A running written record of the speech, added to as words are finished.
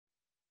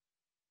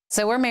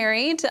So we're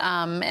married,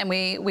 and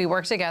we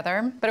work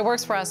together, but it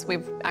works for us.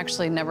 We've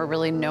actually never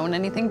really known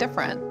anything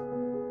different.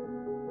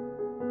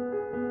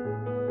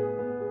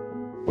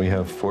 We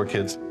have 4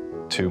 kids,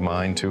 2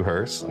 mine, 2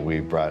 hers. We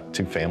brought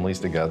 2 families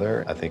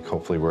together. I think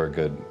hopefully we're a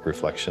good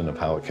reflection of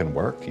how it can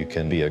work. You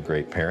can be a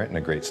great parent and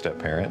a great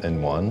step-parent in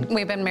one.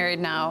 We've been married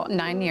now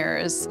 9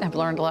 years. I've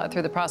learned a lot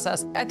through the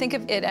process. I think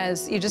of it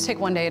as you just take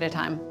one day at a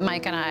time.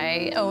 Mike and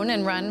I own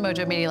and run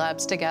Mojo Media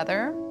Labs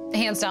together.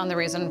 Hands down, the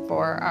reason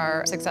for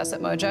our success at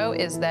Mojo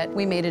is that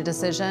we made a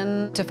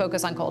decision to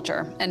focus on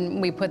culture,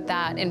 and we put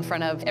that in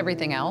front of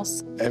everything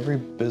else. Every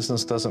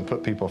business doesn't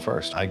put people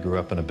first. I grew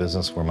up in a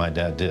business where my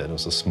dad did. It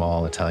was a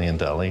small Italian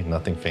deli,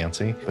 nothing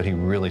fancy, but he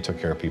really took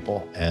care of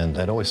people, and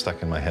that always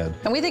stuck in my head.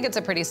 And we think it's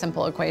a pretty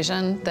simple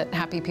equation that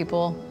happy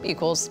people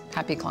equals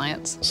happy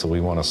clients. So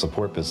we want to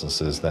support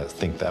businesses that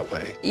think that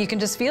way. You can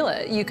just feel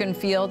it. You can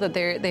feel that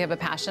they have a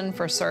passion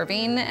for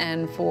serving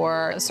and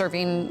for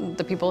serving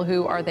the people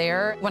who are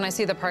there. When I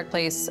see the Park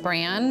Place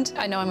brand,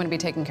 I know I'm going to be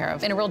taken care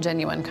of in a real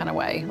genuine kind of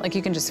way. Like,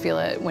 you can just feel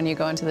it when you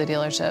go into the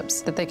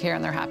dealerships, that they care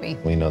and they're happy.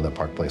 We know that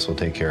Park Place will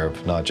take care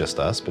of not just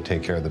us, but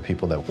take care of the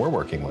people that we're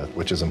working with,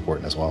 which is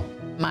important as well.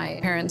 My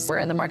parents were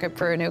in the market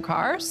for a new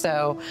car,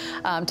 so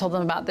told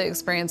them about the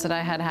experience that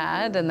I had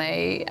had, and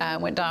they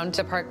went down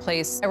to Park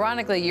Place.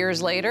 Ironically,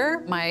 years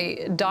later,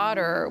 my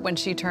daughter, when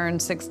she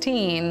turned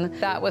 16,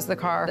 that was the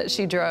car that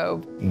she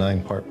drove.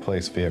 9 Park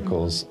Place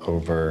vehicles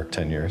over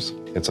 10 years.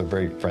 It's a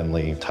very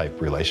friendly type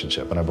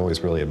relationship, and I've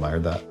always really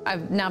admired that.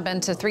 I've now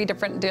been to 3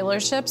 different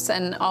dealerships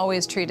and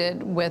always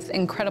treated with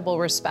incredible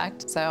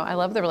respect, so I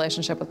love the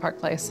relationship with Park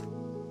Place.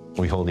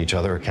 We hold each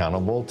other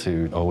accountable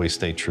to always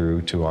stay true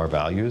to our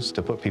values,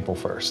 to put people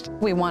first.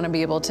 We want to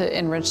be able to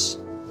enrich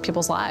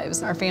people's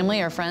lives, our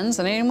family, our friends,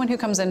 and anyone who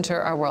comes into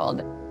our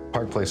world.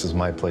 Park Place is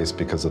my place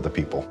because of the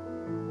people.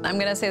 I'm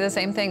going to say the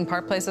same thing.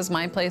 Park Place is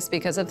my place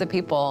because of the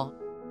people.